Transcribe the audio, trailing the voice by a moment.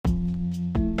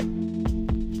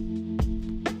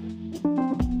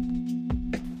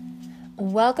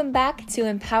Welcome back to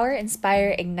Empower,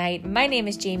 Inspire, Ignite. My name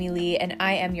is Jamie Lee and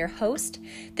I am your host.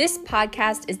 This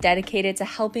podcast is dedicated to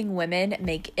helping women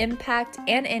make impact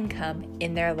and income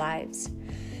in their lives.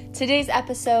 Today's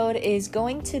episode is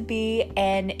going to be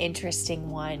an interesting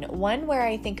one where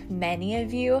I think many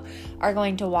of you are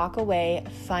going to walk away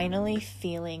finally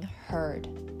feeling heard.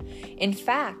 In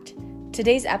fact,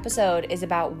 today's episode is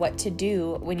about what to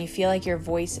do when you feel like your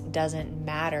voice doesn't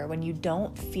matter, when you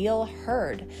don't feel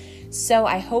heard. So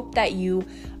I hope that you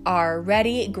are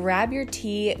ready. Grab your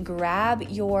tea, grab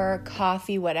your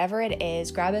coffee, whatever it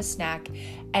is, grab a snack,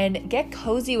 and get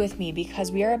cozy with me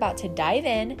because we are about to dive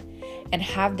in and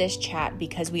have this chat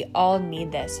because we all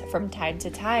need this from time to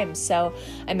time. So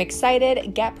I'm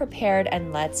excited, get prepared,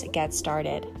 and let's get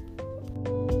started.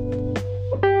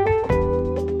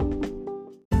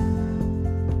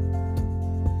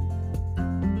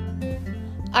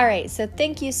 All right, so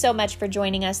thank you so much for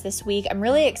joining us this week. I'm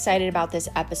really excited about this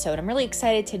episode. I'm really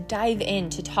excited to dive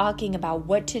into talking about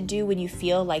what to do when you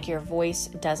feel like your voice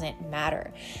doesn't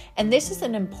matter. And this is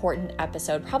an important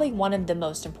episode, probably one of the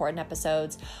most important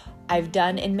episodes I've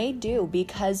done and may do,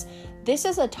 because this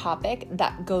is a topic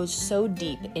that goes so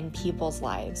deep in people's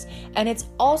lives. And it's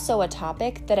also a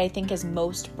topic that I think is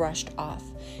most brushed off.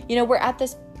 You know, we're at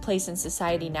this place in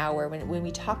society now where when we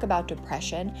talk about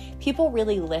depression, people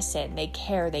really listen, they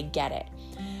care, they get it.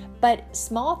 But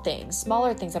smaller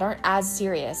things that aren't as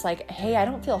serious, like, hey, I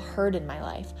don't feel heard in my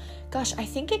life. Gosh, I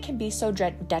think it can be so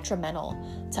detrimental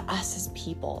to us as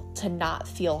people to not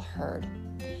feel heard.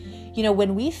 You know,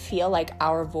 when we feel like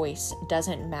our voice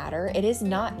doesn't matter, it is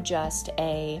not just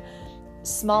a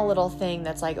small little thing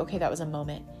that's like, okay, that was a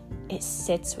moment. It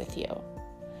sits with you.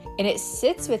 And it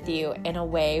sits with you in a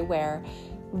way where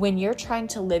when you're trying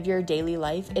to live your daily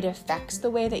life, it affects the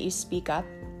way that you speak up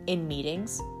in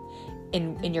meetings,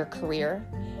 in your career.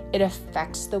 It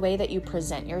affects the way that you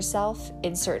present yourself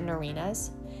in certain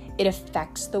arenas. It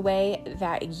affects the way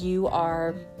that you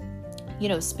are,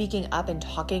 speaking up and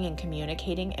talking and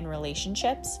communicating in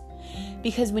relationships.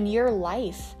 Because when your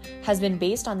life has been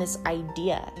based on this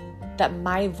idea that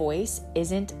my voice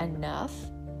isn't enough,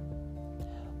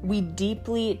 we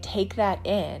deeply take that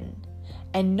in.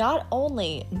 And not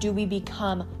only do we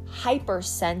become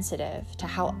hypersensitive to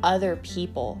how other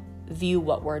people view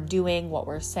what we're doing, what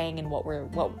we're saying, and what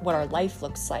our life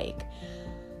looks like,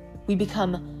 we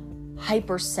become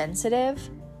hypersensitive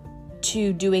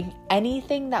to doing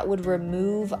anything that would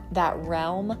remove that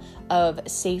realm of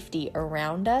safety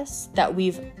around us that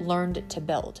we've learned to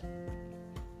build.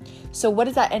 So what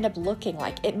does that end up looking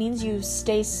like? It means you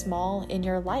stay small in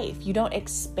your life. You don't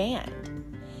expand.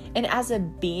 And as a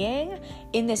being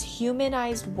in this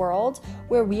humanized world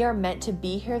where we are meant to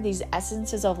be here, these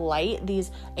essences of light,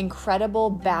 these incredible,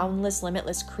 boundless,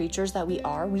 limitless creatures that we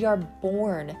are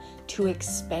born to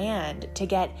expand, to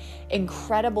get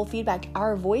incredible feedback.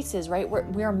 Our voices, right?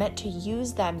 We are meant to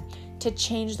use them to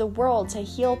change the world, to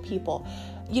heal people.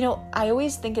 I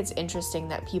always think it's interesting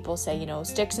that people say,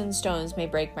 sticks and stones may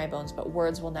break my bones, but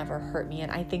words will never hurt me.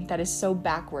 And I think that is so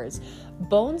backwards.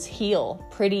 Bones heal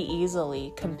pretty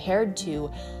easily compared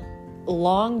to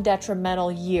long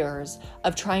detrimental years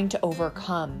of trying to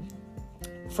overcome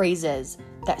phrases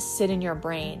that sit in your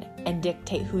brain and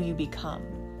dictate who you become.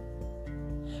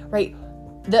 Right?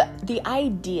 The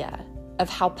idea of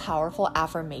how powerful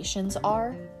affirmations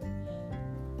are,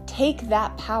 take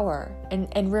that power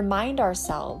and remind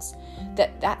ourselves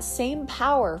that same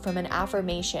power from an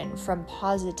affirmation, from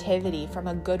positivity, from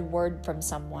a good word from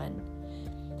someone,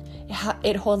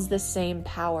 it holds the same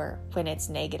power when it's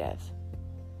negative.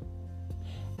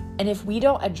 And if we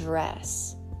don't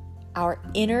address our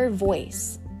inner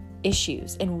voice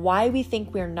issues and why we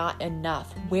think we're not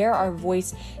enough,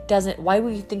 why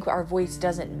we think our voice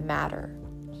doesn't matter,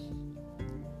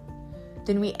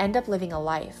 then we end up living a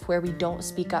life where we don't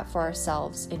speak up for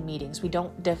ourselves in meetings. We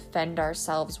don't defend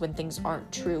ourselves when things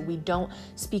aren't true. We don't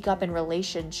speak up in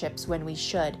relationships when we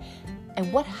should.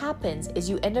 And what happens is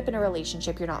you end up in a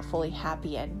relationship you're not fully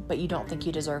happy in, but you don't think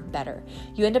you deserve better.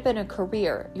 You end up in a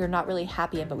career you're not really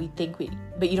happy in, but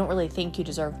you don't really think you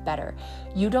deserve better.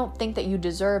 You don't think that you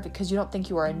deserve because you don't think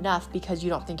you are enough, because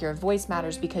you don't think your voice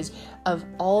matters, because of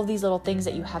all of these little things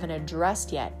that you haven't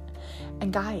addressed yet.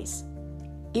 And guys,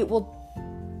 it will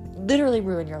literally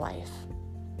ruin your life.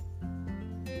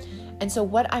 And so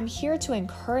what I'm here to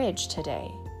encourage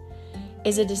today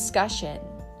is a discussion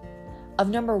of,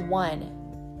 number one,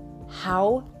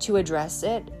 how to address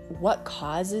it, what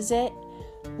causes it,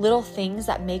 little things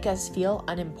that make us feel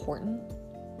unimportant,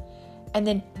 and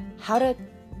then how to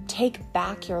take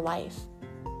back your life.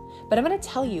 But I'm going to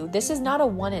tell you, this is not a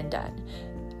one and done.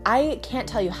 I can't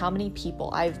tell you how many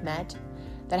people I've met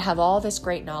that have all this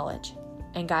great knowledge.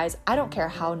 And guys, I don't care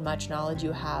how much knowledge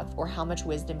you have or how much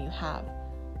wisdom you have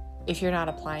if you're not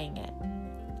applying it.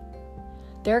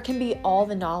 There can be all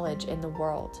the knowledge in the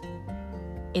world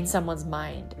in someone's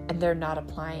mind and they're not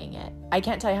applying it. I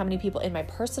can't tell you how many people in my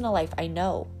personal life I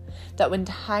know that when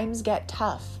times get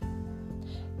tough,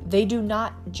 they do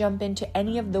not jump into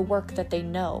any of the work that they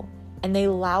know, and they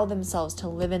allow themselves to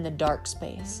live in the dark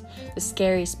space, the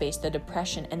scary space, the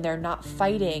depression, and they're not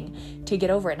fighting to get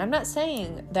over it. And I'm not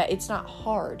saying that it's not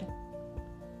hard,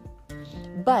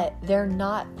 but they're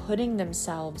not putting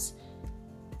themselves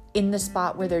in the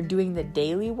spot where they're doing the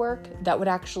daily work that would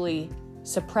actually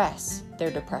suppress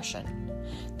their depression,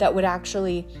 that would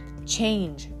actually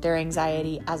change their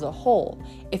anxiety as a whole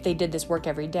if they did this work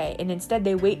every day. And instead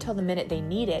they wait till the minute they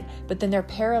need it, but then they're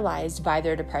paralyzed by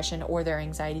their depression or their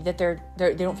anxiety that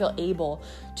they don't feel able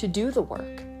to do the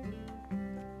work.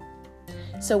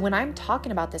 So when I'm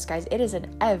talking about this, guys, it is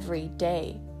an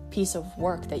everyday piece of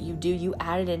work that you do. You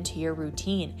add it into your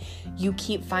routine. You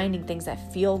keep finding things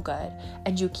that feel good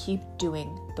and you keep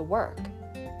doing the work.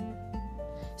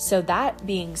 So that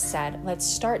being said, let's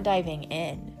start diving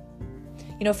in.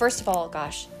 First of all,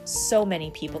 gosh, so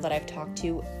many people that I've talked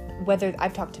to, whether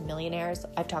I've talked to millionaires,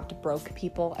 I've talked to broke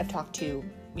people, I've talked to,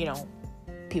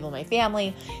 people in my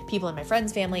family, people in my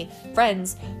friends' family,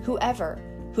 friends, whoever,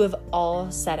 who have all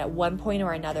said at one point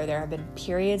or another, there have been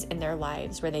periods in their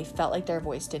lives where they felt like their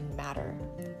voice didn't matter.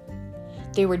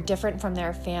 They were different from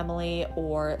their family,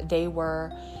 or they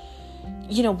were,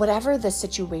 whatever the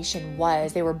situation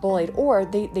was, they were bullied, or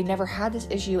they never had this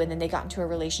issue, and then they got into a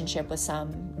relationship with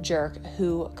some jerk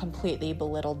who completely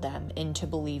belittled them into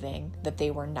believing that they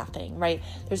were nothing, right?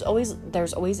 There's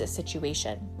always a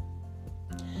situation.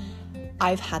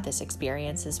 I've had this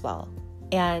experience as well.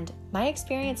 And my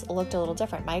experience looked a little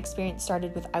different. My experience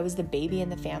started with, I was the baby in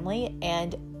the family,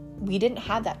 and we didn't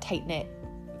have that tight-knit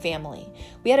family.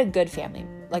 We had a good family.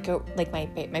 Like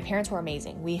my parents were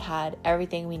amazing. We had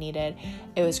everything we needed.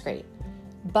 It was great.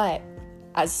 But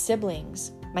as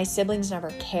siblings, my siblings never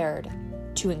cared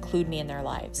to include me in their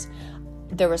lives.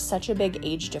 There was such a big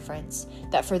age difference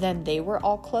that for them, they were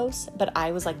all close, but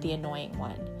I was like the annoying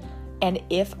one. And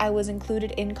if I was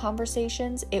included in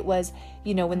conversations, it was,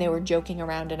 when they were joking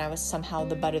around and I was somehow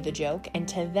the butt of the joke. And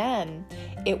to them,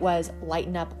 it was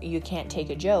lighten up, you can't take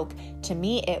a joke. To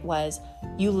me, it was,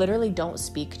 you literally don't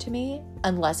speak to me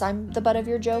unless I'm the butt of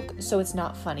your joke. So it's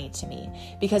not funny to me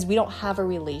because we don't have a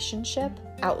relationship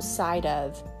outside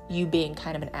of you being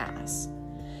kind of an ass.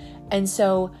 And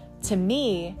so to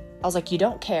me, I was like, you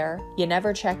don't care, you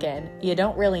never check in, you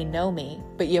don't really know me,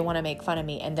 but you want to make fun of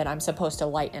me, and then I'm supposed to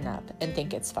lighten up and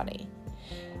think it's funny.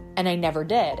 And I never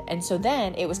did. And so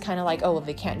then it was kind of like, oh, well,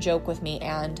 they can't joke with me,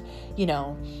 and,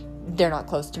 they're not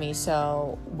close to me,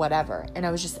 so whatever. And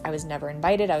I was never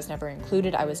invited, I was never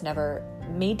included, I was never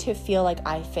made to feel like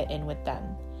I fit in with them,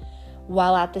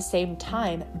 while at the same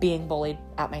time being bullied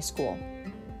at my school.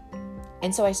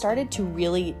 And so I started to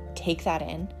really take that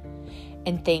in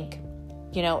and think,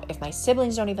 if my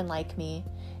siblings don't even like me,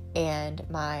 and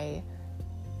my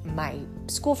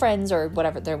school friends or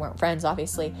whatever, they weren't friends,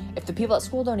 obviously, if the people at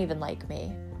school don't even like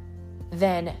me,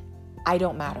 then I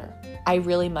don't matter. I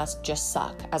really must just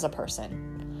suck as a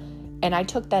person. And I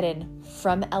took that in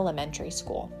from elementary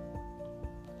school.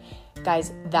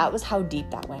 Guys, that was how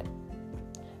deep that went.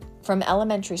 From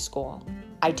elementary school,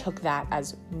 I took that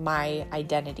as my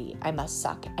identity. I must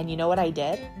suck. And you know what I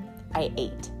did? I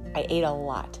ate a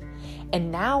lot. And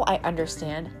now I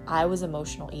understand I was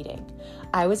emotional eating.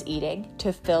 I was eating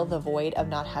to fill the void of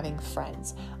not having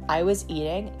friends. I was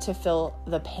eating to fill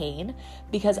the pain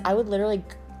because I would literally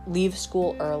leave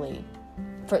school early,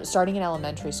 starting in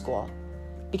elementary school,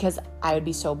 because I would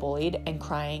be so bullied and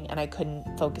crying and I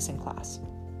couldn't focus in class.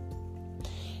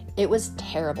 It was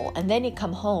terrible. And then you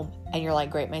come home and you're like,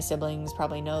 great, my siblings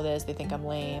probably know this. They think I'm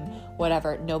lame,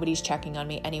 whatever. Nobody's checking on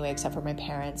me anyway, except for my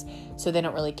parents. So they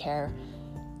don't really care.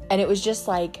 And it was just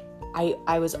like,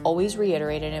 I was always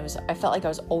reiterated, and I felt like I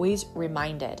was always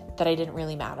reminded that I didn't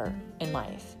really matter in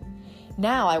life.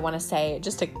 Now I want to say,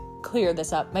 just to clear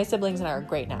this up, my siblings and I are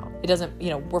great now. It doesn't,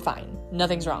 we're fine.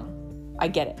 Nothing's wrong. I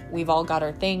get it. We've all got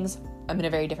our things. I'm in a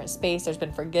very different space. There's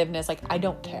been forgiveness. I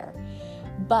don't care.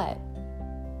 But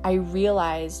I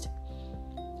realized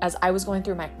as I was going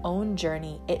through my own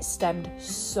journey, it stemmed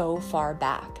so far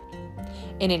back.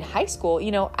 And in high school,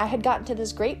 I had gotten to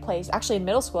this great place. Actually, in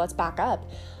middle school, let's back up.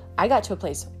 I got to a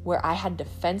place where I had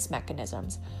defense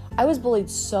mechanisms. I was bullied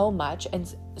so much,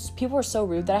 and people were so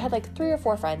rude that I had 3 or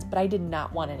 4 friends, but I did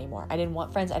not want any more. I didn't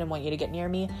want friends. I didn't want you to get near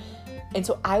me. And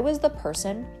so I was the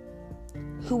person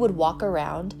who would walk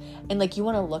around and like, you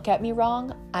want to look at me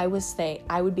wrong, I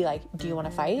would be like, do you want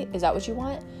to fight? Is that what you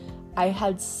want? I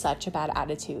had such a bad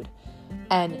attitude,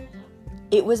 and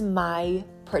it was my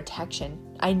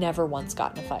protection. I never once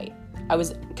got in a fight.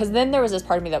 Because then there was this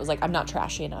part of me that was like, I'm not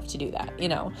trashy enough to do that,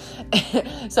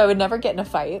 so I would never get in a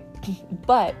fight,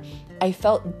 but I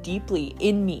felt deeply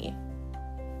in me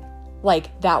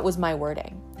like that was my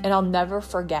wording. And I'll never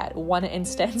forget one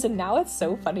instance, and now it's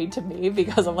so funny to me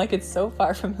because I'm like, it's so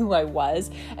far from who I was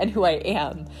and who I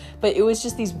am, but it was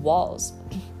just these walls.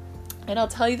 And I'll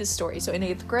tell you the story. So in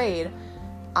 8th grade,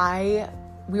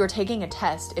 we were taking a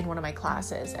test in one of my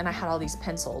classes, and I had all these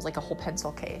pencils, like a whole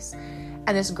pencil case.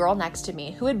 And this girl next to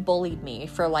me who had bullied me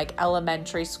for like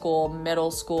elementary school, middle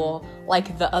school,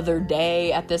 like the other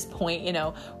day at this point,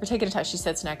 we're taking a test. She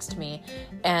sits next to me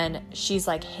and she's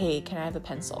like, hey, can I have a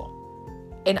pencil?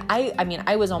 And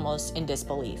I was almost in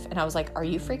disbelief, and I was like, are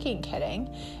you freaking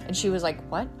kidding? And she was like,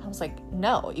 what? I was like,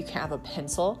 no, you can't have a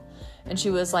pencil. And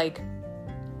she was like,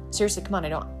 seriously, come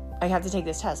on, I have to take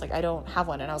this test. Like, I don't have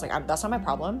one. And I was like, that's not my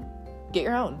problem. Get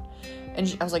your own.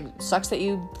 And I was like, sucks that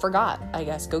you forgot, I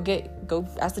guess. Go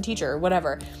ask the teacher or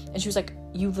whatever. And she was like,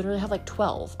 you literally have like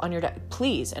 12 on your desk,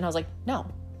 please. And I was like, no.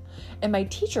 And my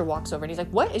teacher walks over and he's like,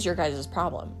 what is your guys'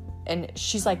 problem? And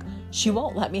she's like, she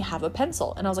won't let me have a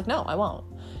pencil. And I was like, no, I won't.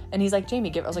 And he's like,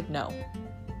 Jamie, I was like, no,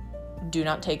 do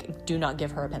not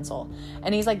give her a pencil.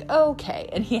 And he's like, okay.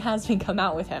 And he has me come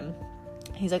out with him.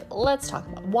 He's like, let's talk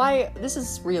about why this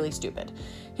is really stupid.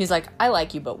 He's like, I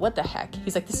like you, but what the heck?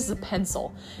 He's like, this is a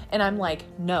pencil. And I'm like,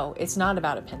 no, it's not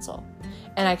about a pencil.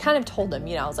 And I kind of told him,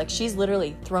 I was like, she's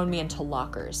literally thrown me into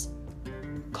lockers,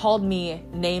 called me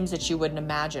names that you wouldn't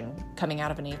imagine coming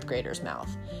out of an 8th grader's mouth.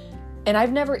 And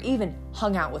I've never even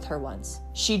hung out with her once.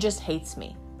 She just hates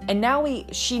me. And now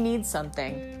she needs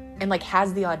something and like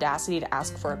has the audacity to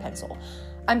ask for a pencil.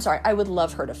 I'm sorry, I would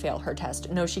love her to fail her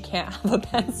test. No, she can't have a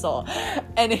pencil.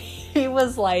 And he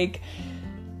was like,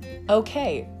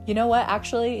 okay, you know what?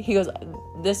 Actually, he goes,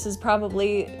 this is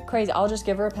probably crazy. I'll just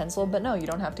give her a pencil, but no, you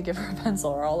don't have to give her a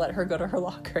pencil, or I'll let her go to her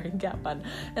locker and get one.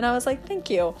 And I was like, thank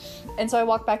you. And so I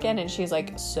walked back in and she's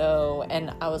like, so,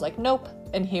 and I was like, nope.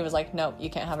 And he was like, nope, you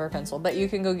can't have her pencil, but you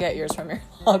can go get yours from your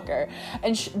locker.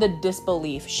 And the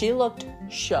disbelief, she looked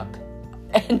shook.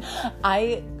 And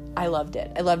I loved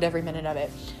it. I loved every minute of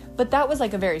it. But that was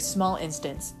like a very small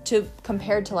instance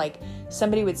compared to like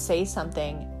somebody would say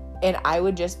something and I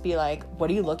would just be like, what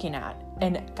are you looking at?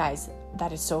 And guys,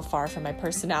 that is so far from my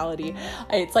personality.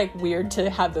 It's like weird to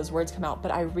have those words come out,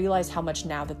 but I realize how much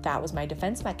now that was my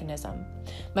defense mechanism.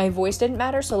 My voice didn't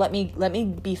matter, so let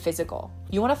me be physical.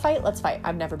 You want to fight? Let's fight.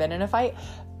 I've never been in a fight,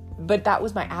 but that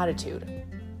was my attitude.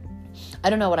 I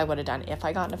don't know what I would have done if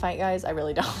I got in a fight, guys. I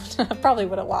really don't. Probably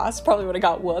would have lost, probably would have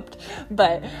got whooped,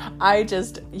 but I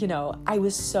just, I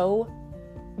was so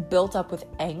built up with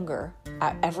anger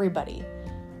at everybody.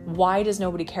 Why does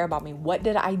nobody care about me? What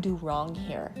did I do wrong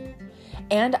here?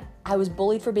 And I was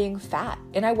bullied for being fat.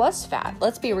 And I was fat.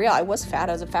 Let's be real. I was fat.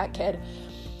 I was a fat kid.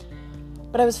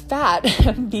 But I was fat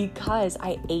because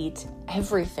I ate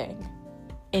everything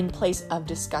in place of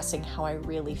discussing how I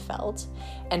really felt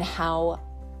and how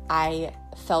I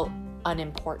felt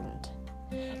unimportant.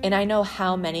 And I know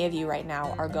how many of you right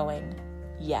now are going,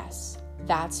 yes,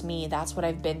 that's me. That's what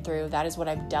I've been through. That is what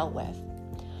I've dealt with.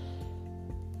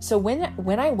 So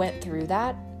when I went through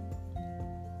that,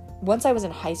 once I was in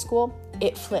high school,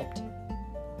 it flipped.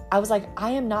 I was like,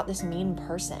 I am not this mean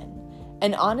person.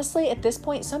 And honestly, at this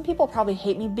point, some people probably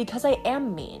hate me because I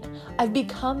am mean. I've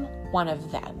become one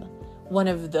of them, one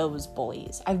of those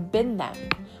bullies. I've been them.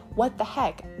 What the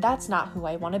heck? That's not who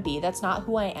I want to be. That's not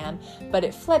who I am. But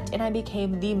it flipped and I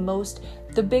became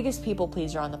the biggest people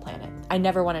pleaser on the planet. I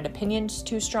never wanted opinions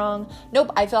too strong.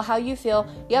 Nope, I feel how you feel.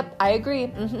 Yep, I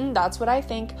agree. That's what I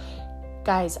think.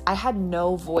 Guys, I had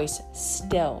no voice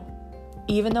still.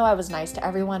 Even though I was nice to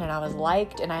everyone and I was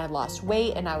liked and I had lost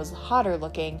weight and I was hotter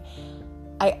looking,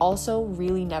 I also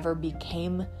really never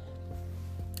became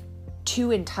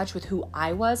too in touch with who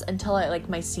I was until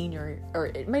my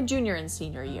junior and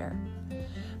senior year.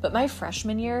 But my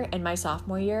freshman year and my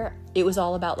sophomore year, it was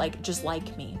all about just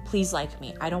like me. Please like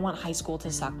me. I don't want high school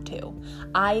to suck too.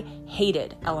 I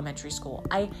hated elementary school.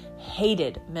 I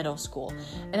hated middle school.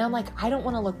 And I'm like, I don't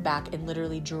want to look back and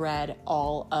literally dread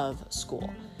all of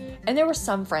school. And there were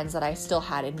some friends that I still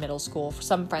had in middle school.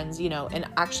 Some friends, and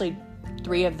actually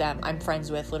 3 of them I'm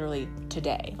friends with literally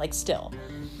today, still.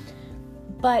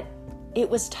 But it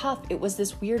was tough. It was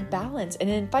this weird balance. And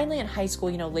then finally in high school,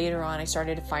 later on, I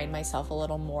started to find myself a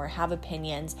little more, have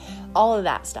opinions, all of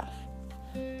that stuff.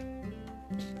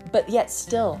 But yet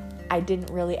still, I didn't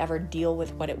really ever deal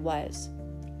with what it was.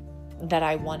 that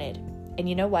I wanted. And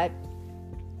you know what?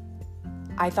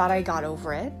 I thought I got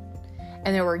over it.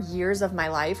 And there were years of my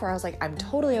life where I was like, I'm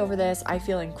totally over this. I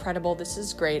feel incredible. This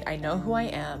is great. I know who I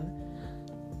am.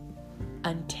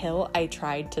 Until I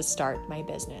tried to start my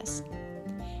business.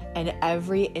 And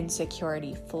every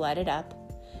insecurity flooded up.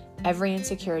 Every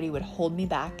insecurity would hold me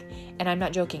back. And I'm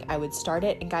not joking. I would start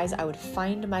it. And guys, I would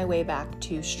find my way back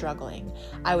to struggling.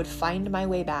 I would find my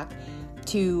way back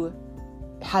to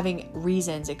having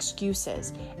reasons,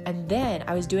 excuses. And then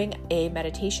I was doing a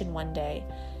meditation one day.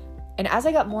 And as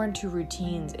I got more into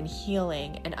routines and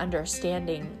healing and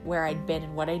understanding where I'd been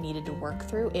and what I needed to work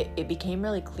through, it became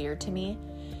really clear to me.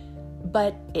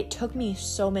 But it took me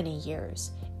so many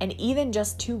years. And even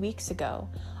just 2 weeks ago,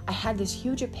 I had this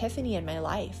huge epiphany in my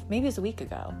life, maybe it was a week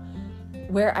ago,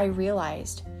 where I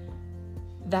realized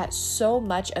that so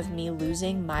much of me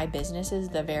losing my businesses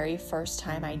the very first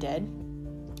time I did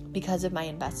because of my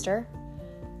investor,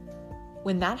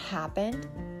 when that happened,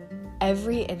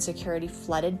 every insecurity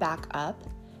flooded back up.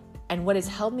 And what has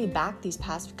held me back these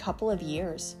past couple of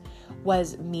years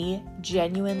was me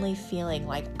genuinely feeling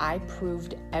like I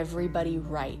proved everybody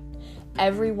right.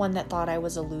 Everyone that thought I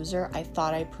was a loser, I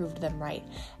thought I proved them right.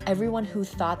 Everyone who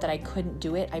thought that I couldn't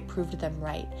do it, I proved them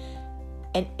right.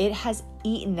 And it has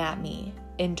eaten at me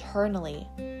internally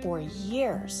for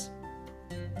years,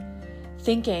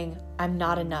 thinking I'm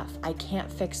not enough. I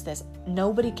can't fix this.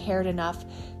 Nobody cared enough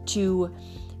to,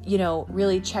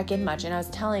 really check in much. And I was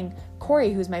telling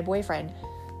Corey, who's my boyfriend,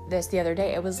 this the other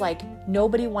day. It was like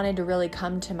nobody wanted to really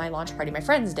come to my launch party. My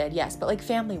friends did, yes, but like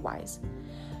family-wise.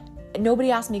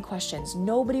 Nobody asked me questions.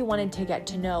 Nobody wanted to get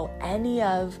to know any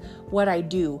of what I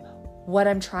do, what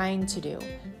I'm trying to do.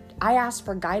 I asked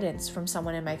for guidance from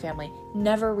someone in my family,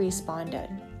 never responded.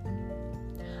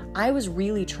 I was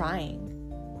really trying.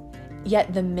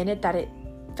 Yet the minute that it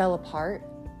fell apart,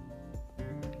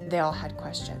 they all had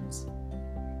questions.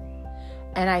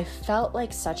 And I felt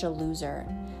like such a loser.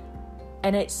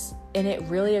 And it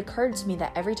really occurred to me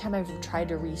that every time I've tried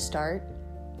to restart,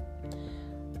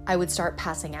 I would start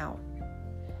passing out.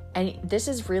 And this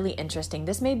is really interesting.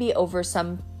 This may be over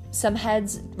some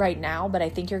heads right now, but I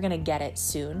think you're going to get it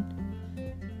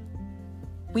soon.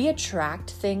 We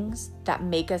attract things that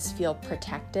make us feel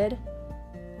protected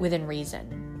within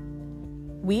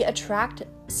reason. We attract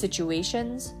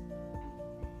situations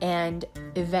and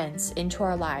events into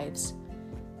our lives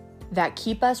that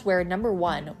keep us where, number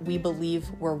one, we believe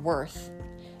we're worth,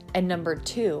 and number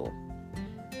two,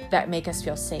 that make us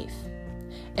feel safe.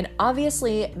 And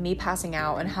obviously, me passing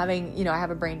out and having, I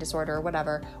have a brain disorder or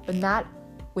whatever, when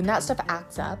that stuff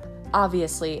acts up,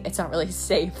 obviously, it's not really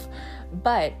safe.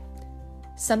 But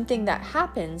something that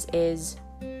happens is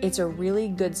it's a really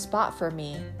good spot for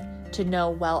me to know,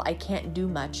 well, I can't do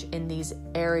much in these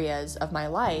areas of my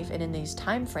life and in these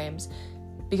time frames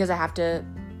because I have to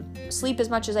sleep as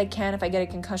much as I can. If I get a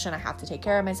concussion, I have to take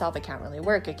care of myself. I can't really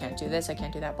work. I can't do this. I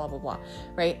can't do that, blah, blah, blah,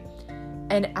 right?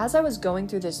 And as I was going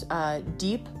through this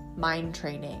deep mind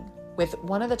training with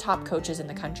one of the top coaches in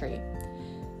the country,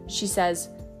 she says,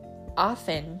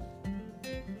 often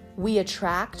we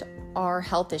attract our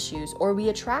health issues or we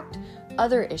attract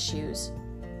other issues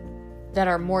that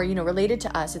are more, related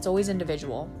to us. It's always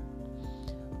individual.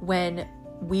 When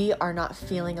we are not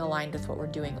feeling aligned with what we're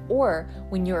doing, or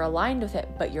when you're aligned with it,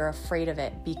 but you're afraid of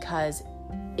it because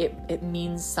it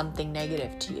means something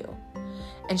negative to you.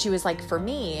 And she was like, for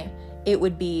me, it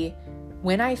would be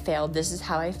when I failed, this is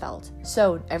how I felt.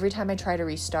 So every time I try to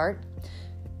restart,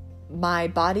 my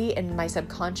body and my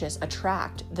subconscious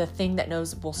attract the thing that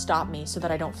knows will stop me so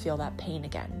that I don't feel that pain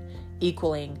again,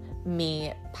 equaling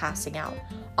me passing out.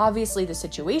 Obviously, the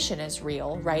situation is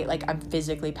real, right? Like I'm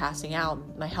physically passing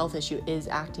out. My health issue is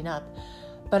acting up,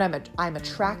 but I'm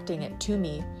attracting it to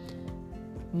me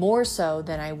more so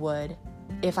than I would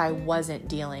if I wasn't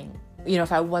dealing,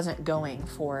 if I wasn't going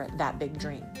for that big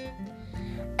dream.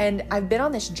 And I've been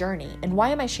on this journey. And why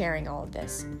am I sharing all of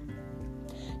this?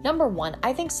 Number one,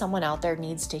 I think someone out there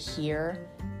needs to hear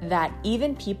that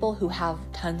even people who have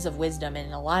tons of wisdom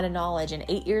and a lot of knowledge and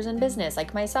 8 years in business,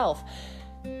 like myself,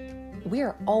 we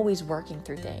are always working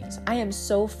through things. I am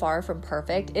so far from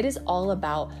perfect. It is all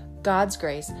about God's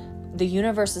grace, the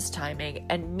universe's timing,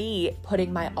 and me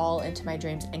putting my all into my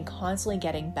dreams and constantly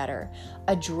getting better,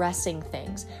 addressing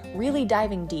things, really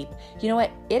diving deep. You know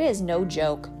what? It is no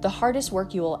joke. The hardest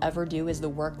work you will ever do is the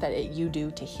work that you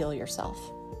do to heal yourself.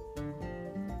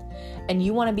 And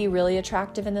you want to be really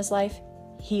attractive in this life?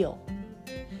 Heal.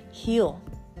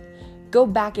 Go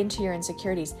back into your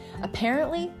insecurities.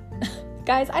 Apparently,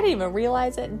 guys, I didn't even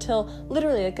realize it until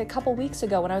literally like a couple weeks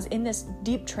ago when I was in this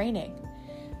deep training.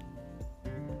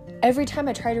 Every time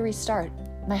I try to restart,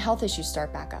 my health issues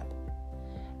start back up.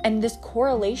 And this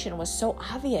correlation was so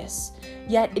obvious,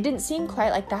 yet it didn't seem quite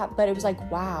like that, but it was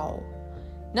like, wow,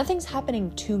 nothing's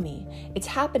happening to me. It's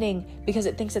happening because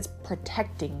it thinks it's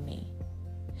protecting me.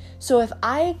 So if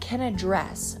I can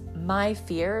address my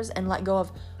fears and let go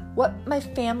of what my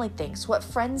family thinks, what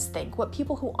friends think, what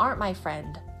people who aren't my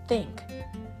friend think,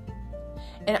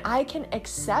 and I can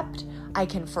accept, I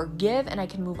can forgive, and I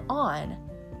can move on,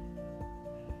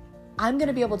 I'm going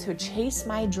to be able to chase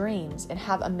my dreams and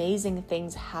have amazing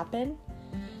things happen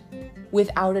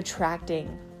without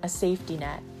attracting a safety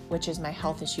net, which is my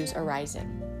health issues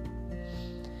arising.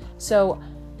 So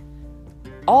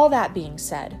all that being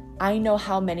said, I know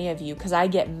how many of you, because I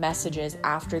get messages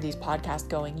after these podcasts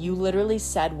going, you literally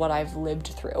said what I've lived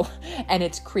through, and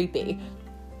it's creepy.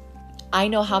 I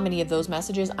know how many of those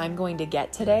messages I'm going to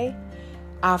get today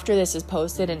after this is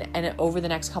posted and over the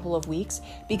next couple of weeks,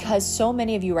 because so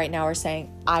many of you right now are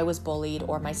saying, I was bullied,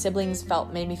 or my siblings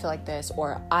made me feel like this,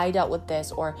 or I dealt with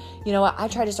this, or you know what, I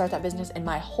tried to start that business and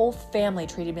my whole family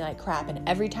treated me like crap. And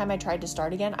every time I tried to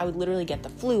start again, I would literally get the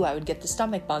flu, I would get the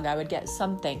stomach bug, I would get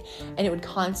something, and it would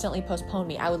constantly postpone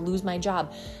me. I would lose my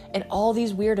job. And all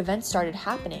these weird events started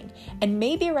happening. And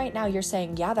maybe right now you're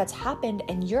saying, yeah, that's happened.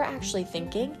 And you're actually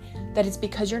thinking that it's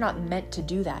because you're not meant to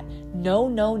do that. No.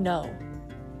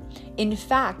 In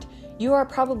fact, you are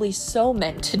probably so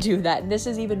meant to do that. And this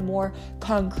is even more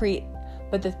concrete.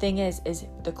 But the thing is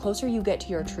the closer you get to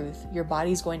your truth, your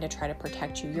body's going to try to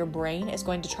protect you. Your brain is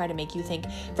going to try to make you think.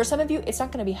 For some of you, it's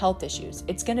not going to be health issues.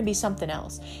 It's going to be something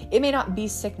else. It may not be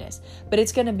sickness, but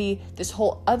it's going to be this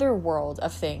whole other world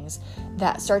of things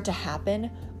that start to happen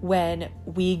when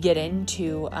we get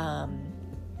into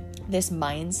this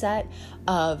mindset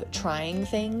of trying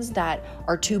things that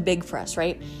are too big for us,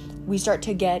 right? We start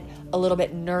to get a little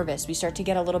bit nervous. We start to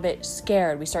get a little bit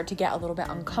scared. We start to get a little bit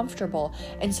uncomfortable.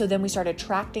 And so then we start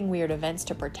attracting weird events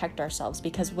to protect ourselves,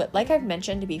 because like I've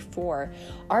mentioned before,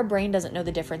 our brain doesn't know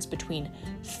the difference between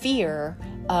fear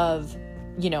of,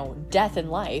 death in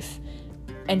life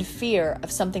and fear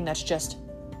of something that's just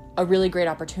a really great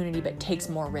opportunity but takes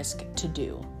more risk to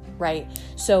do, right?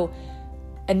 So,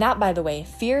 and that, by the way,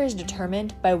 fear is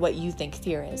determined by what you think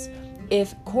fear is.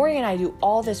 If Corey and I do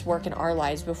all this work in our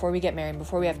lives before we get married,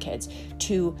 before we have kids,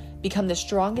 to become the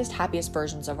strongest, happiest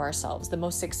versions of ourselves, the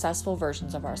most successful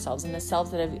versions of ourselves, and the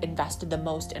selves that have invested the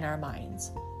most in our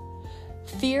minds,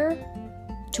 fear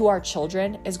to our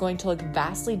children is going to look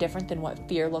vastly different than what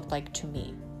fear looked like to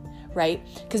me, right?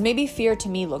 Because maybe fear to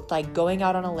me looked like going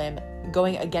out on a limb,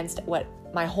 going against what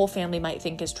my whole family might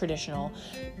think is traditional,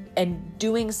 and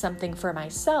doing something for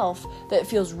myself that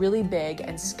feels really big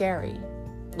and scary,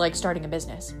 like starting a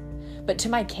business. But to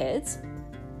my kids,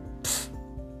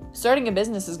 starting a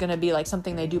business is going to be like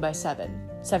something they do by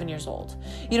 7 years old.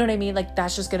 You know what I mean? Like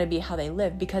that's just going to be how they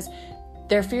live, because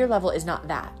their fear level is not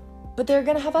that. But they're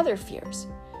going to have other fears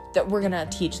that we're going to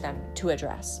teach them to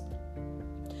address.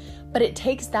 But it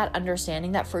takes that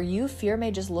understanding that for you, fear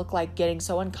may just look like getting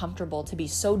so uncomfortable, to be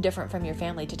so different from your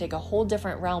family, to take a whole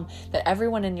different realm that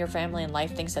everyone in your family and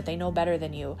life thinks that they know better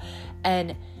than you.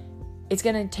 And it's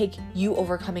going to take you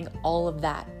overcoming all of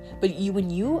that. But when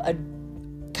you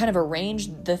kind of arrange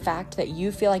the fact that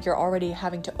you feel like you're already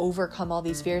having to overcome all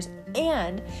these fears,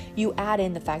 and you add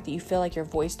in the fact that you feel like your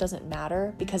voice doesn't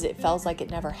matter because it feels like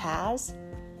it never has,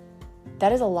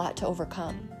 that is a lot to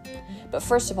overcome. But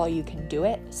first of all, you can do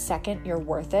it. Second, you're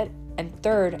worth it. And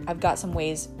third, I've got some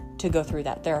ways to go through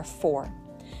that. There are 4.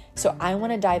 So I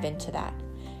want to dive into that.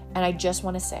 And I just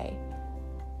want to say,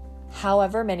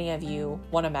 however many of you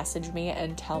want to message me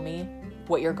and tell me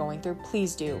what you're going through,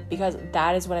 please do, because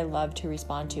that is what I love to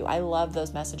respond to. I love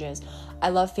those messages. I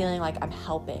love feeling like I'm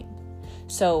helping.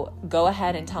 So go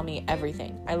ahead and tell me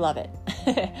everything. I love it.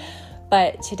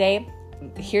 But today,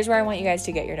 here's where I want you guys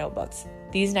to get your notebooks.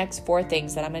 These next 4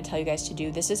 things that I'm going to tell you guys to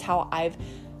do, this is how I've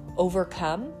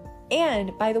overcome,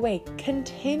 and by the way,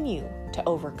 continue to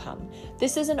overcome.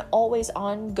 This is an always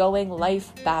ongoing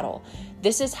life battle.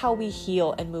 This is how we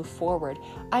heal and move forward.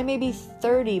 I may be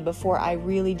 30 before I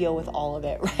really deal with all of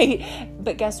it, right?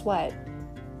 But guess what?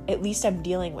 At least I'm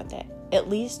dealing with it. At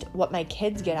least what my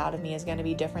kids get out of me is going to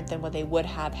be different than what they would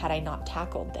have had I not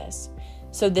tackled this.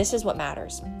 So this is what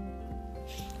matters.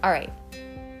 All right.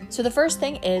 So the first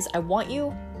thing is, I want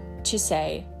you to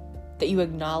say that you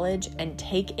acknowledge and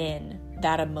take in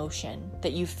that emotion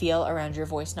that you feel around your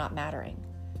voice not mattering.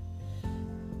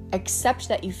 Accept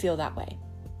that you feel that way.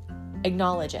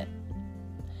 Acknowledge it.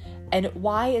 And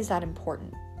why is that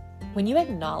important? When you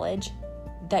acknowledge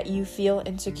that you feel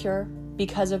insecure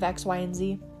because of X, Y, and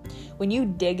Z, when you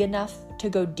dig enough to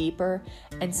go deeper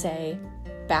and say,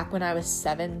 back when I was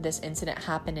 7, this incident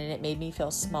happened and it made me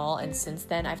feel small. And since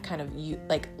then, I've kind of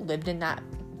lived in that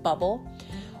bubble.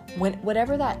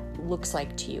 Whatever that looks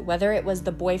like to you, whether it was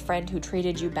the boyfriend who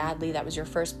treated you badly, that was your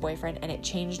first boyfriend, and it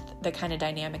changed the kind of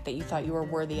dynamic that you thought you were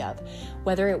worthy of,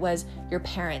 whether it was your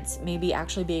parents maybe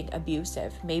actually being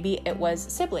abusive, maybe it was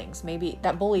siblings, maybe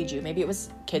that bullied you, maybe it was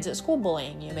kids at school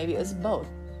bullying you, maybe it was both.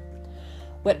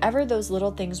 Whatever those little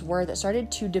things were that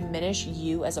started to diminish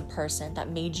you as a person, that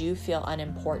made you feel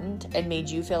unimportant and made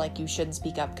you feel like you shouldn't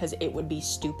speak up because it would be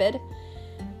stupid,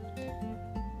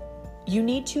 you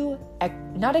need to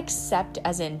not accept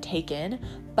as in take in,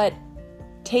 but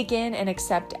take in and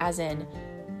accept as in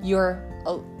you're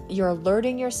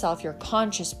alerting yourself, your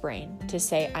conscious brain, to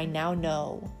say, I now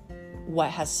know what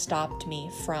has stopped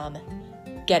me from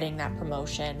getting that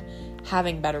promotion,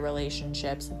 having better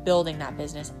relationships, building that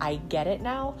business. I get it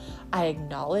now. I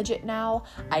acknowledge it now.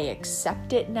 I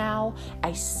accept it now.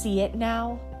 I see it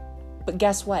now. But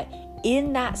guess what?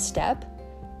 In that step,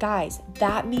 guys,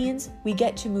 that means we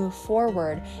get to move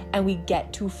forward and we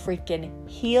get to freaking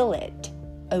heal it,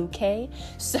 okay?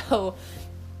 So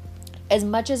as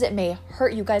much as it may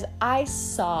hurt you guys, I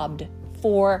sobbed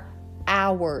for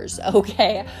hours,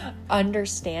 okay,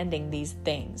 understanding these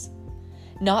things.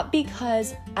 Not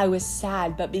because I was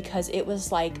sad, but because it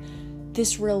was like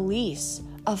this release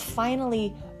of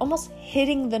finally almost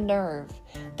hitting the nerve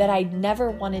that I never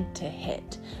wanted to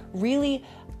hit. Really,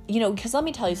 because let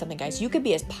me tell you something, guys, you could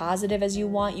be as positive as you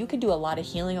want. You could do a lot of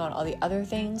healing on all the other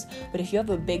things, but if you have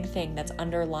a big thing that's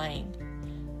underlying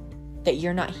that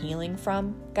you're not healing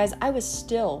from, guys, I was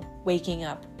still waking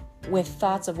up with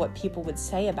thoughts of what people would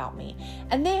say about me.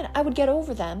 And then I would get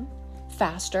over them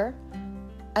faster.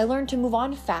 I learned to move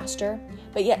on faster,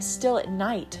 but yet still at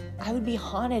night, I would be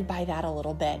haunted by that a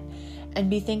little bit and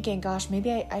be thinking, gosh,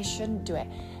 maybe I shouldn't do it.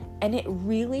 And it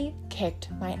really kicked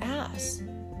my ass.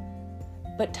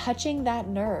 But touching that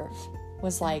nerve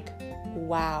was like,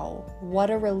 wow, what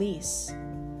a release.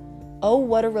 Oh,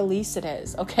 what a release it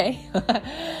is, okay?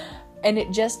 And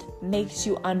it just makes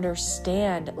you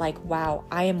understand, like, wow,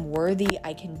 I am worthy.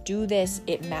 I can do this.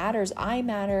 It matters. I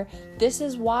matter. This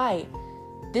is why.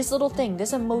 This little thing,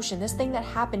 this emotion, this thing that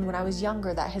happened when I was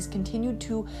younger that has continued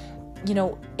to,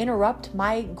 interrupt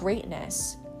my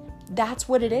greatness. That's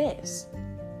what it is.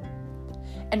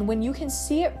 And when you can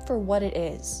see it for what it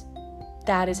is,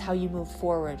 that is how you move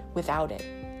forward without it.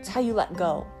 It's how you let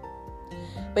go.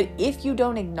 But if you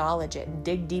don't acknowledge it and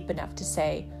dig deep enough to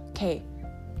say, okay,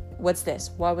 what's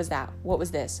this? What was that? What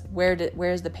was this?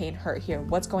 Where's the pain hurt here?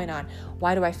 What's going on?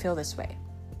 Why do I feel this way?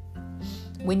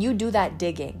 When you do that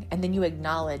digging and then you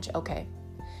acknowledge, okay,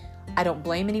 I don't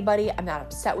blame anybody. I'm not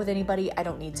upset with anybody. I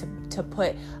don't need to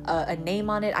put a name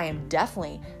on it. I am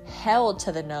definitely held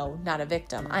to the no, not a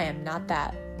victim. I am not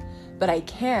that. But I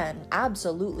can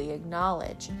absolutely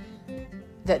acknowledge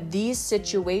that these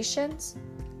situations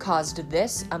caused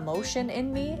this emotion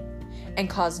in me and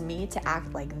caused me to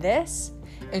act like this.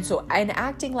 And so in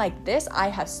acting like this, I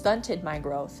have stunted my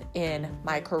growth in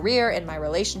my career, in my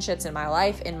relationships, in my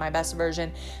life, in my best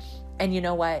version. And you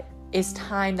know what? It's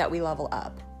time that we level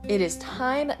up. It is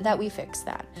time that we fix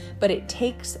that. But it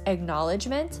takes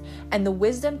acknowledgement and the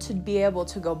wisdom to be able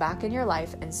to go back in your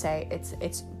life and say,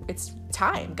 it's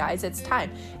time, guys, it's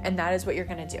time. And that is what you're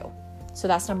going to do. So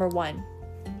that's number 1.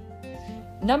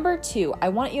 Number 2, I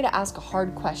want you to ask a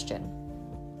hard question.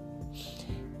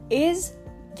 Is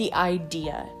the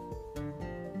idea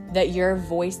that your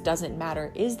voice doesn't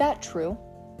matter, is that true?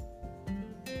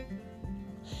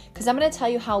 Because I'm going to tell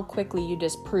you how quickly you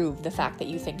disprove the fact that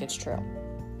you think it's true.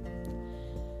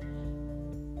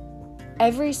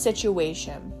 Every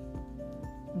situation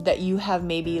that you have,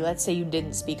 maybe, let's say you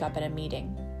didn't speak up in a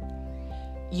meeting.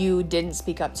 You didn't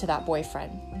speak up to that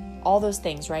boyfriend. All those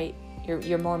things, right?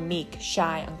 You're more meek,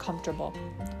 shy, uncomfortable.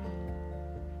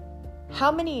 How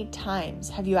many times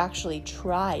have you actually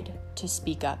tried to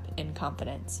speak up in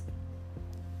confidence?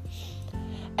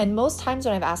 And most times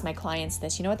when I've asked my clients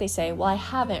this, you know what they say? Well, I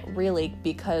haven't really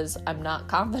because I'm not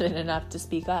confident enough to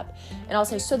speak up. And I'll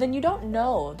say, so then you don't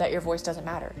know that your voice doesn't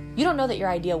matter. You don't know that your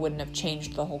idea wouldn't have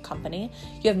changed the whole company.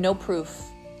 You have no proof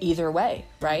either way,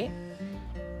 right?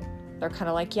 They're kind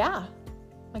of like, yeah.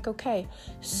 I'm like, okay.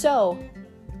 So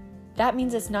that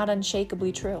means it's not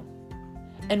unshakably true.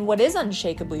 And what is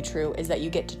unshakably true is that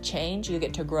you get to change, you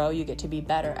get to grow, you get to be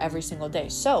better every single day.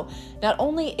 So not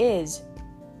only is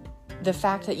the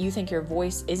fact that you think your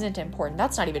voice isn't important,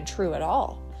 that's not even true at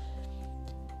all.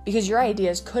 Because your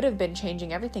ideas could have been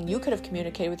changing everything. You could have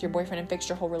communicated with your boyfriend and fixed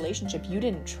your whole relationship. You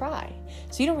didn't try.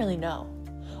 So you don't really know.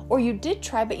 Or you did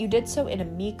try, but you did so in a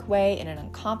meek way, in an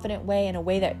unconfident way, in a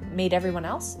way that made everyone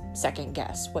else second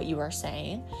guess what you are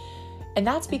saying. And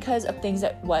that's because of things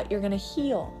that you're going to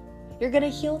heal. You're going to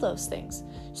heal those things.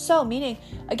 So meaning,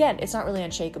 again, it's not really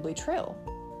unshakably true.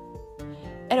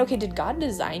 And okay, did God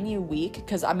design you weak?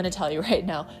 Because I'm going to tell you right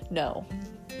now, no.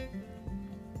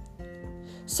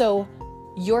 So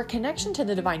your connection to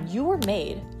the divine, you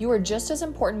were just as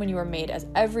important when you were made as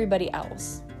everybody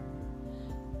else.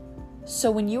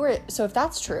 So if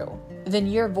that's true, then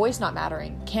your voice not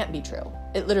mattering can't be true.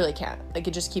 It literally can't. Like,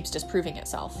 it just keeps disproving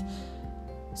itself.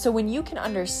 So when you can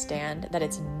understand that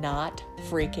it's not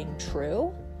freaking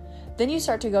true, then you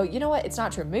start to go, you know what? It's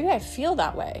not true. Maybe I feel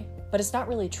that way, but it's not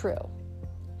really true.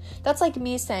 That's like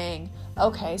me saying,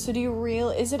 okay, so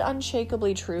is it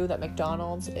unshakably true that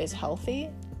McDonald's is healthy?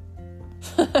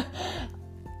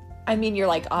 I mean, you're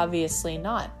like, obviously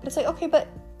not. But it's like,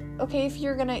 okay, if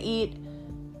you're going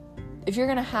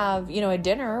to have, a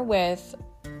dinner with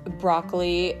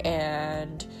broccoli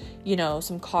and,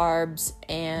 some carbs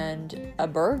and a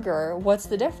burger, what's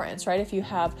the difference, right? If you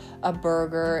have a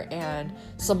burger and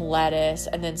some lettuce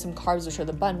and then some carbs, which are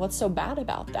the bun, what's so bad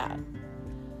about that?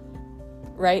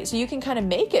 Right? So you can kind of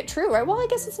make it true, right? Well, I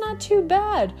guess it's not too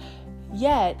bad.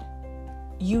 Yet,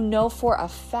 you know for a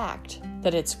fact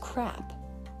that it's crap.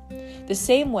 The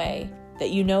same way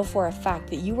that you know for a fact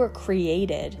that you were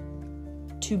created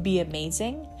to be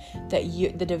amazing, that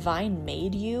the divine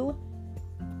made you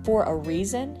for a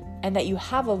reason, and that you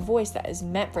have a voice that is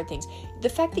meant for things. The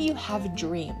fact that you have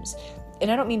dreams,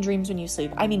 and I don't mean dreams when you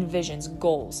sleep, I mean visions,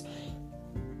 goals.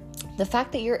 The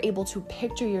fact that you're able to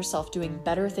picture yourself doing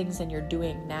better things than you're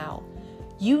doing now,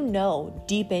 you know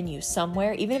deep in you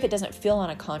somewhere, even if it doesn't feel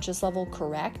on a conscious level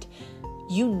correct,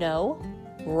 you know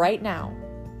right now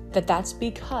that that's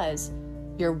because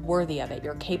you're worthy of it,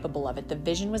 you're capable of it. The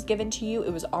vision was given to you,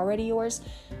 it was already yours.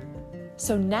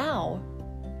 So now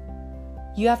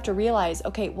you have to realize,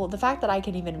 okay, well, the fact that I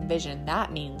can even envision,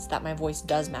 that means that my voice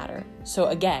does matter. So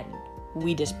again,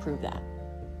 we disprove that.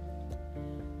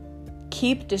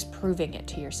 Keep disproving it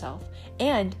to yourself.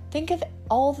 And think of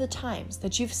all the times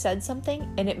that you've said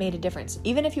something and it made a difference,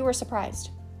 even if you were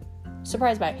surprised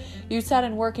by it. You sat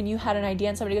in work and you had an idea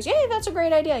and somebody goes, "Yay, that's a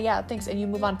great idea. Yeah, thanks." And you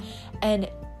move on. And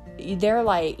they're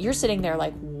like, you're sitting there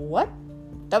like, "What?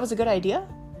 That was a good idea?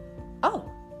 Oh,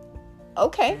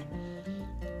 okay."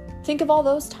 Think of all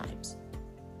those times.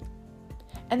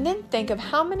 And then think of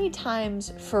how many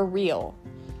times for real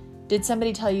did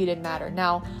somebody tell you you didn't matter.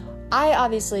 Now, I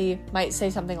obviously might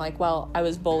say something like, well, I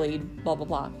was bullied, blah, blah,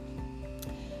 blah.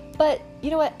 But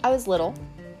you know what? I was little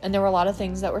and there were a lot of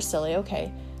things that were silly,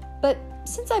 okay. But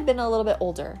since I've been a little bit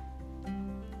older,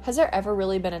 has there ever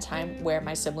really been a time where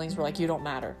my siblings were like, "You don't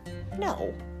matter"?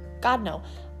 No. God, no.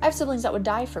 I have siblings that would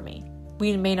die for me.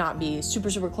 We may not be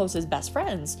super, super close as best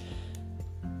friends,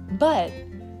 but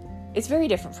it's very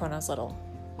different from when I was little.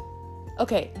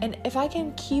 Okay, and if I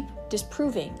can keep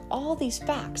disproving all these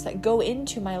facts that go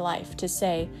into my life to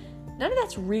say, none of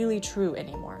that's really true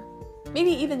anymore.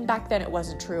 Maybe even back then it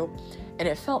wasn't true, and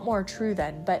it felt more true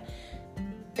then, but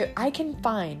I can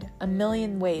find a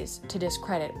million ways to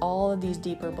discredit all of these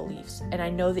deeper beliefs, and I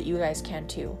know that you guys can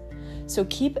too. So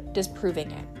keep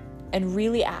disproving it, and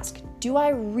really ask, do I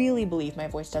really believe my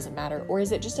voice doesn't matter, or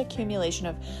is it just accumulation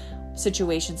of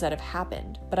situations that have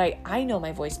happened? But I know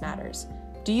my voice matters.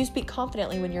 Do you speak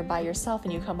confidently when you're by yourself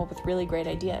and you come up with really great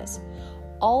ideas?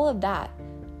 All of that,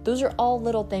 those are all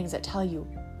little things that tell you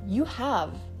you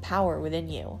have power within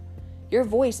you. Your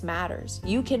voice matters.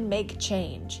 You can make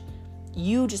change.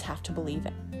 You just have to believe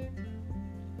it.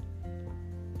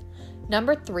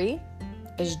 Number 3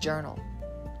 is journal.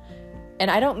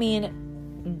 And I don't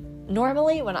mean,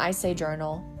 normally when I say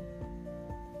journal,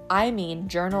 I mean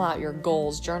journal out your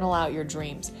goals, journal out your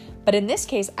dreams. But in this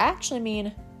case, I actually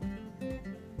mean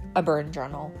a burn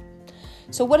journal.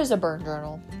 So what is a burn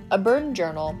journal? A burn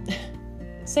journal,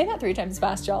 say that 3 times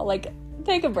fast, y'all. Like,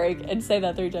 take a break and say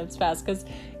that 3 times fast, because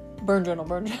burn journal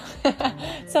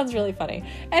sounds really funny.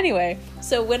 Anyway,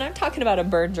 so when I'm talking about a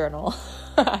burn journal,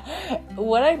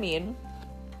 what I mean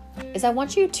is I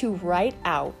want you to write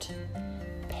out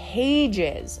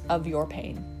pages of your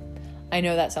pain. I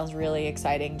know that sounds really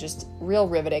exciting, just real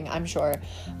riveting, I'm sure.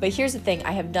 But here's the thing,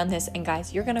 I have done this, and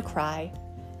guys, you're gonna cry.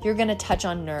 You're gonna touch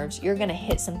on nerves. You're gonna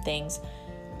hit some things.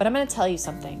 But I'm gonna tell you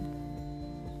something.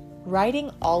 Writing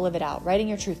all of it out, writing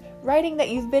your truth, writing that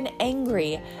you've been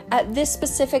angry at this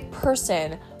specific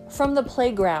person from the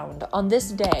playground on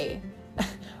this day.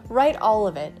 Write all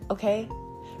of it, okay?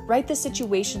 Write the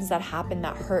situations that happened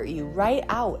that hurt you. Write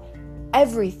out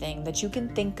everything that you can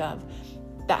think of.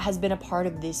 that has been a part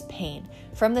of this pain.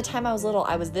 From the time I was little,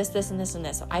 I was this, and this, and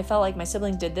this. I felt like my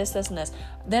siblings did this, and this.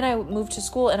 Then I moved to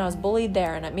school and I was bullied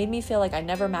there, and it made me feel like I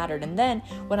never mattered. And then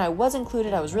when I was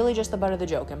included, I was really just the butt of the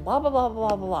joke, and blah, blah, blah,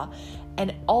 blah, blah, blah.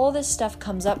 And all this stuff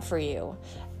comes up for you,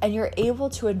 and you're able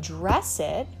to address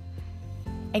it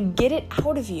and get it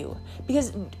out of you.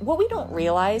 Because what we don't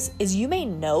realize is you may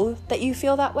know that you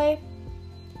feel that way,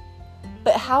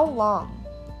 but how long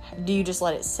do you just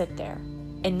let it sit there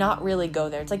and not really go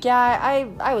there? It's like, yeah,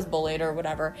 I was bullied or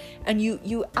whatever. And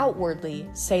you outwardly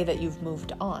say that you've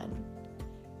moved on.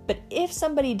 But if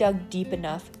somebody dug deep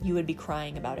enough, you would be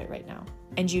crying about it right now.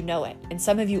 And you know it. And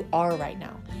some of you are right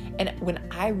now. And when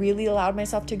I really allowed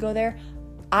myself to go there,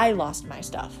 I lost my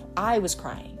stuff. I was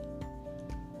crying.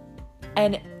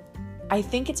 And I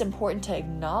think it's important to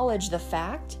acknowledge the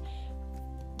fact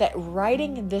that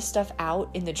writing this stuff out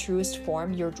in the truest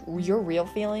form, your real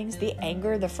feelings, the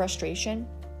anger, the frustration,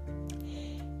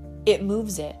 it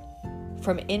moves it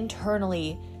from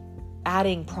internally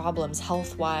adding problems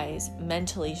health-wise,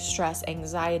 mentally, stress,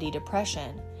 anxiety,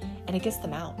 depression, and it gets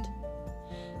them out.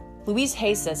 Louise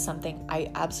Hay says something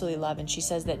I absolutely love, and she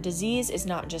says that disease is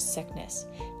not just sickness.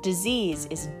 Disease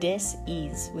is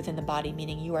dis-ease within the body,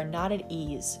 meaning you are not at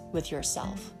ease with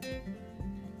yourself.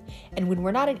 And when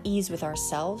we're not at ease with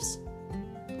ourselves,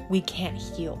 we can't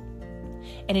heal.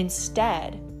 And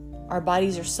instead, our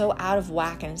bodies are so out of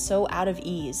whack and so out of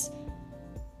ease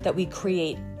that we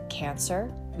create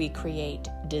cancer, we create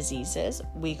diseases,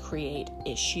 we create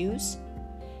issues,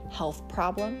 health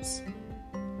problems,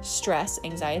 stress,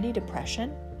 anxiety,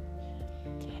 depression.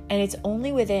 And it's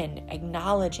only within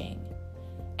acknowledging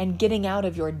and getting out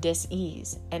of your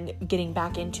dis-ease and getting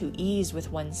back into ease with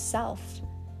oneself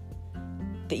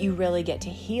that you really get to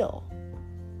heal.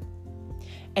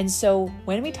 And so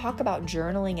when we talk about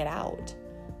journaling it out,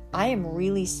 I am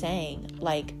really saying,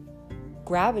 like,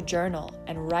 grab a journal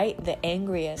and write the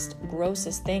angriest,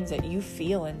 grossest things that you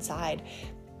feel inside.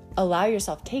 Allow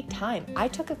yourself, take time. I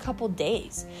took a couple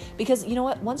days because you know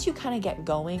what? Once you kind of get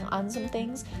going on some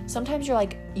things, sometimes you're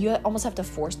like, you almost have to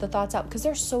force the thoughts out because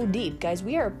they're so deep. Guys,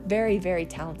 we are very, very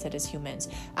talented as humans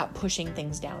at pushing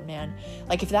things down, man.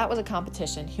 Like if that was a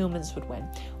competition, humans would win.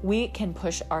 We can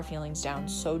push our feelings down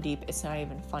so deep, it's not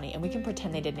even funny. And we can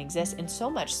pretend they didn't exist. And so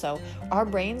much so, our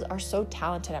brains are so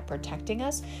talented at protecting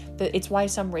us that it's why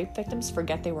some rape victims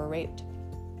forget they were raped.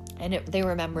 And they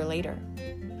remember later.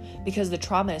 Because the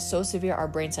trauma is so severe, our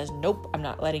brain says, nope, I'm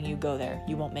not letting you go there.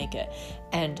 You won't make it.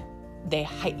 And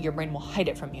your brain will hide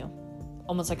it from you,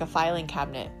 almost like a filing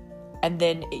cabinet. And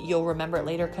then you'll remember it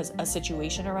later because a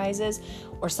situation arises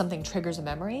or something triggers a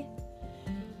memory.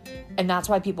 And that's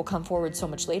why people come forward so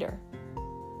much later.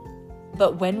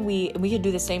 But when we could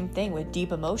do the same thing with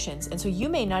deep emotions. And so you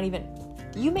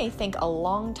may think a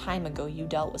long time ago you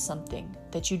dealt with something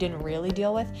that you didn't really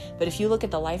deal with, but if you look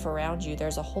at the life around you,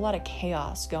 there's a whole lot of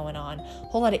chaos going on, a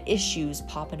whole lot of issues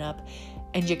popping up,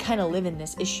 and you kind of live in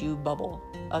this issue bubble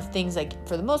of things like,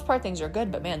 for the most part, things are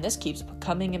good, but man, this keeps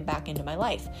coming back into my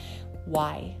life.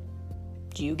 Why?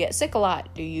 Do you get sick a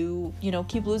lot? Do you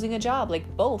keep losing a job? Like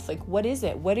both. Like what is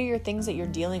it? What are your things that you're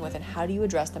dealing with and how do you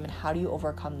address them and how do you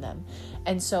overcome them?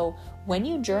 And so when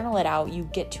you journal it out, you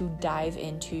get to dive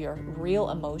into your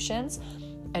real emotions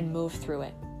and move through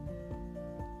it.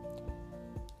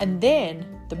 And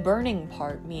then the burning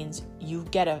part means you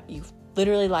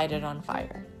literally light it on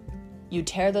fire. You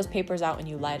tear those papers out and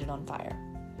you light it on fire.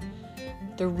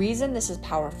 The reason this is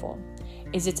powerful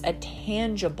is it's a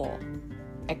tangible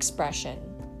expression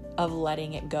of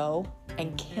letting it go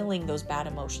and killing those bad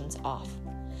emotions off.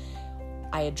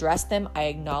 I addressed them, I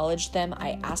acknowledged them,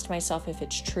 I asked myself if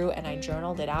it's true, and I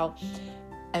journaled it out.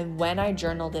 And when I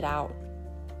journaled it out,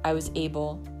 I was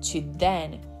able to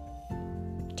then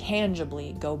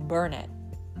tangibly go burn it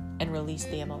and release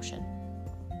the emotion.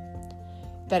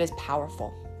 That is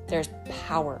powerful. There's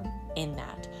power in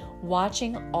that.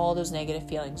 Watching all those negative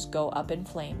feelings go up in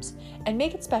flames and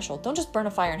make it special. Don't just burn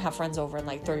a fire and have friends over and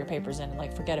like throw your papers in and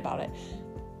like forget about it.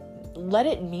 Let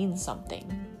it mean something.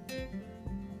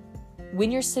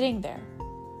 When you're sitting there,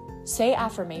 say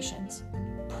affirmations,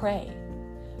 pray,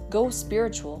 go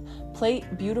spiritual, play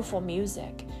beautiful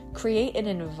music, create an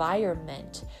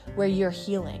environment where you're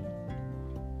healing.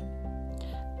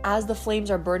 As the flames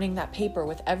are burning that paper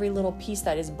with every little piece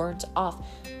that is burnt off,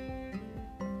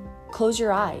 close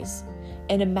your eyes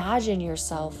and imagine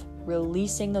yourself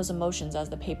releasing those emotions as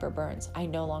the paper burns. I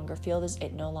no longer feel this.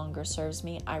 It no longer serves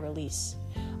me. I release.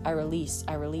 I release.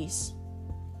 I release.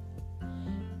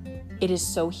 It is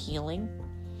so healing.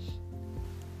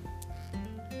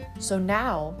 So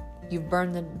now you've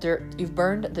burned the dirt. You've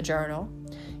burned the journal.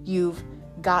 You've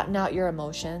gotten out your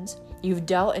emotions. You've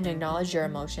dealt and acknowledged your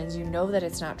emotions. You know that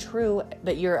it's not true,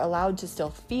 but you're allowed to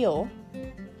still feel.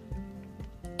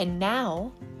 And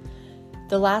now,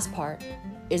 the last part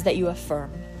is that you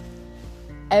affirm.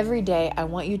 Every day, I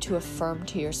want you to affirm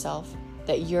to yourself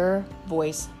that your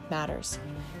voice matters.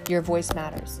 Your voice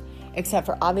matters. Except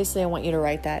for, obviously, I want you to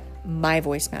write that my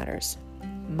voice matters.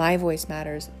 My voice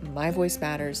matters. My voice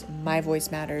matters. My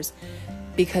voice matters.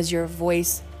 Because your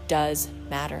voice does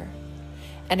matter.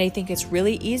 And I think it's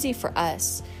really easy for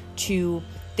us to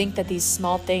think that these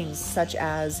small things, such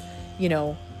as,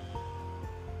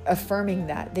 affirming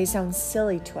that, they sound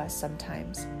silly to us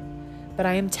sometimes. But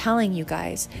I am telling you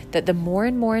guys that the more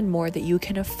and more and more that you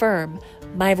can affirm,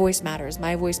 my voice matters,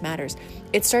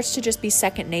 it starts to just be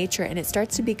second nature, and it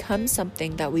starts to become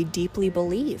something that we deeply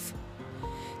believe.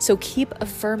 So keep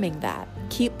affirming that,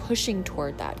 keep pushing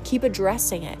toward that, keep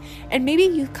addressing it. And maybe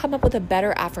you come up with a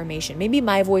better affirmation. Maybe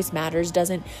my voice matters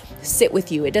doesn't sit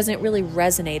with you. It doesn't really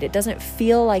resonate. It doesn't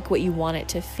feel like what you want it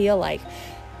to feel like.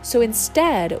 So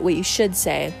instead, what you should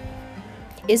say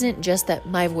isn't just that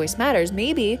my voice matters.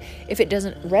 Maybe if it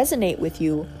doesn't resonate with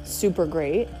you super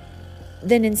great,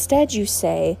 then instead you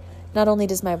say, not only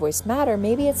does my voice matter,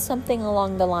 maybe it's something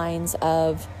along the lines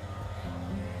of,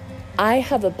 I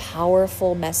have a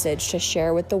powerful message to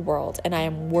share with the world, and I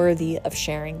am worthy of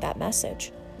sharing that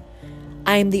message.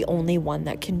 I am the only one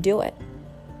that can do it.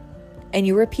 And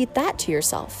you repeat that to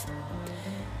yourself.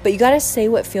 But you got to say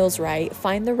what feels right,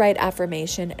 find the right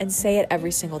affirmation, and say it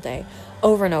every single day,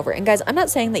 over and over. And guys, I'm not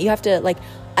saying that you have to,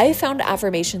 I found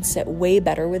affirmations sit way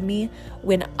better with me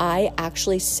when I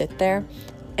actually sit there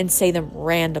and say them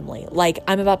randomly. Like,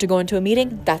 I'm about to go into a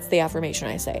meeting, that's the affirmation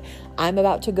I say. I'm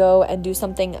about to go and do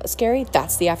something scary,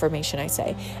 that's the affirmation I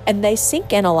say. And they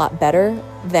sink in a lot better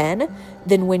then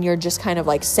than when you're just kind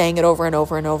of saying it over and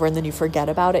over and over, and then you forget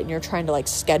about it and you're trying to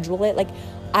schedule it.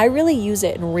 I really use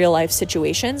it in real life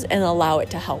situations and allow it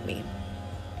to help me.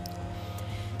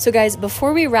 So guys,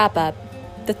 before we wrap up,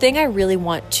 the thing I really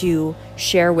want to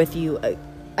share with you,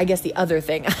 I guess the other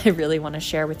thing I really want to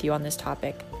share with you on this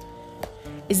topic,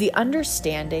 is the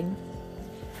understanding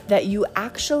that you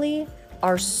actually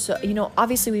are so,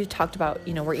 obviously we've talked about,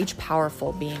 we're each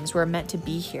powerful beings. We're meant to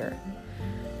be here.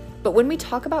 But when we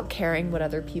talk about caring what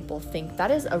other people think,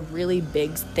 that is a really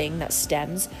big thing that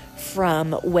stems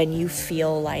from when you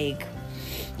feel like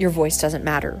your voice doesn't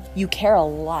matter. You care a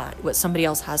lot what somebody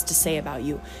else has to say about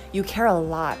you. You care a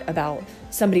lot about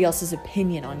somebody else's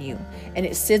opinion on you. And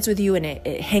it sits with you and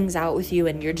it hangs out with you,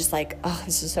 and you're just like, oh,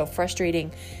 this is so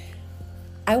frustrating.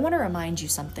 I want to remind you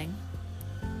something.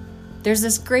 There's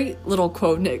this great little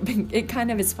quote, and it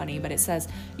kind of is funny, but it says,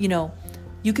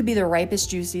 you could be the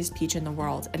ripest, juiciest peach in the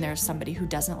world, and there's somebody who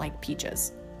doesn't like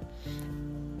peaches.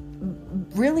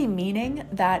 Really meaning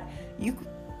that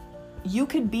you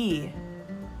could be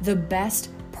the best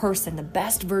person, the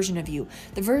best version of you,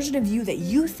 the version of you that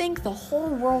you think the whole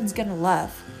world's gonna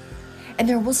love. And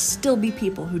there will still be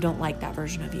people who don't like that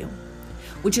version of you.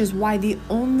 Which is why the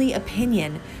only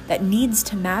opinion that needs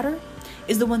to matter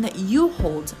is the one that you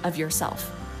hold of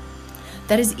yourself.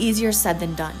 That is easier said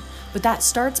than done. But that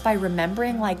starts by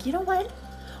remembering, you know what?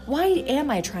 Why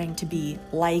am I trying to be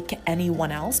like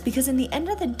anyone else? Because in the end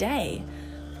of the day,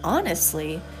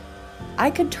 honestly,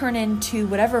 I could turn into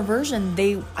whatever version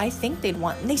I think they'd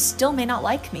want, and they still may not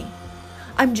like me.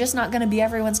 I'm just not going to be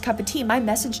everyone's cup of tea. My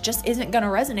message just isn't going to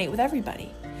resonate with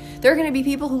everybody. There are going to be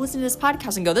people who listen to this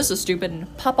podcast and go, this is stupid,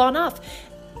 and pop on off.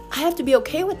 I have to be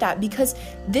okay with that, because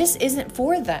this isn't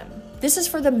for them. This is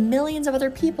for the millions of other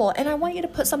people. And I want you to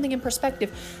put something in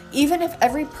perspective. Even if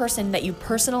every person that you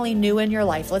personally knew in your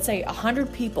life, let's say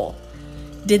 100 people,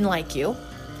 didn't like you,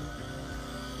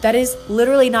 that is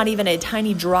literally not even a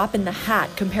tiny drop in the hat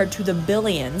compared to the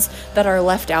billions that are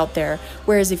left out there.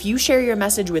 Whereas if you share your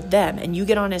message with them and you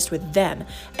get honest with them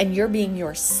and you're being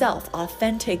yourself,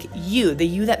 authentic you, the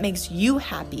you that makes you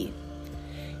happy,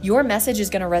 your message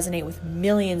is going to resonate with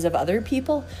millions of other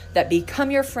people that become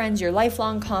your friends, your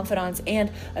lifelong confidants,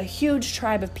 and a huge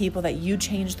tribe of people that you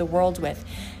change the world with.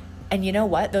 And you know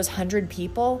what? Those 100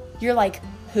 people, you're like,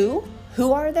 who?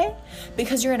 Who are they?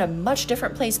 Because you're in a much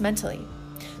different place mentally.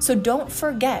 So don't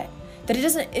forget that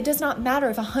it does not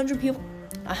matter if 100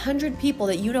 people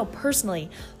that you know personally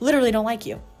literally don't like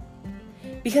you.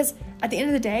 Because at the end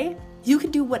of the day, you can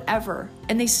do whatever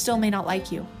and they still may not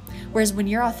like you. Whereas when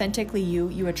you're authentically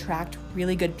you attract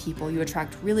really good people, you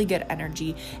attract really good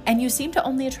energy, and you seem to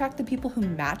only attract the people who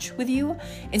match with you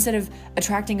instead of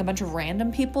attracting a bunch of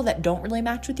random people that don't really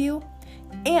match with you.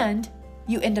 And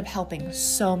you end up helping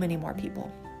so many more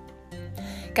people.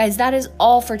 Guys, that is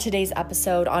all for today's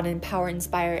episode on Empower,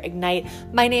 Inspire, Ignite.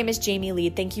 My name is Jamie Lee.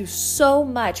 Thank you so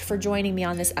much for joining me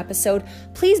on this episode.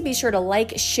 Please be sure to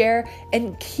like, share,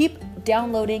 and keep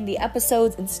downloading the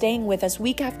episodes and staying with us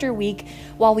week after week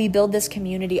while we build this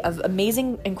community of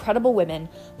amazing, incredible women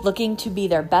looking to be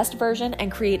their best version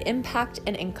and create impact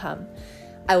and income.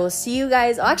 I will see you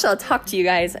guys. I'll talk to you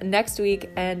guys next week,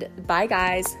 and bye,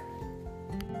 guys.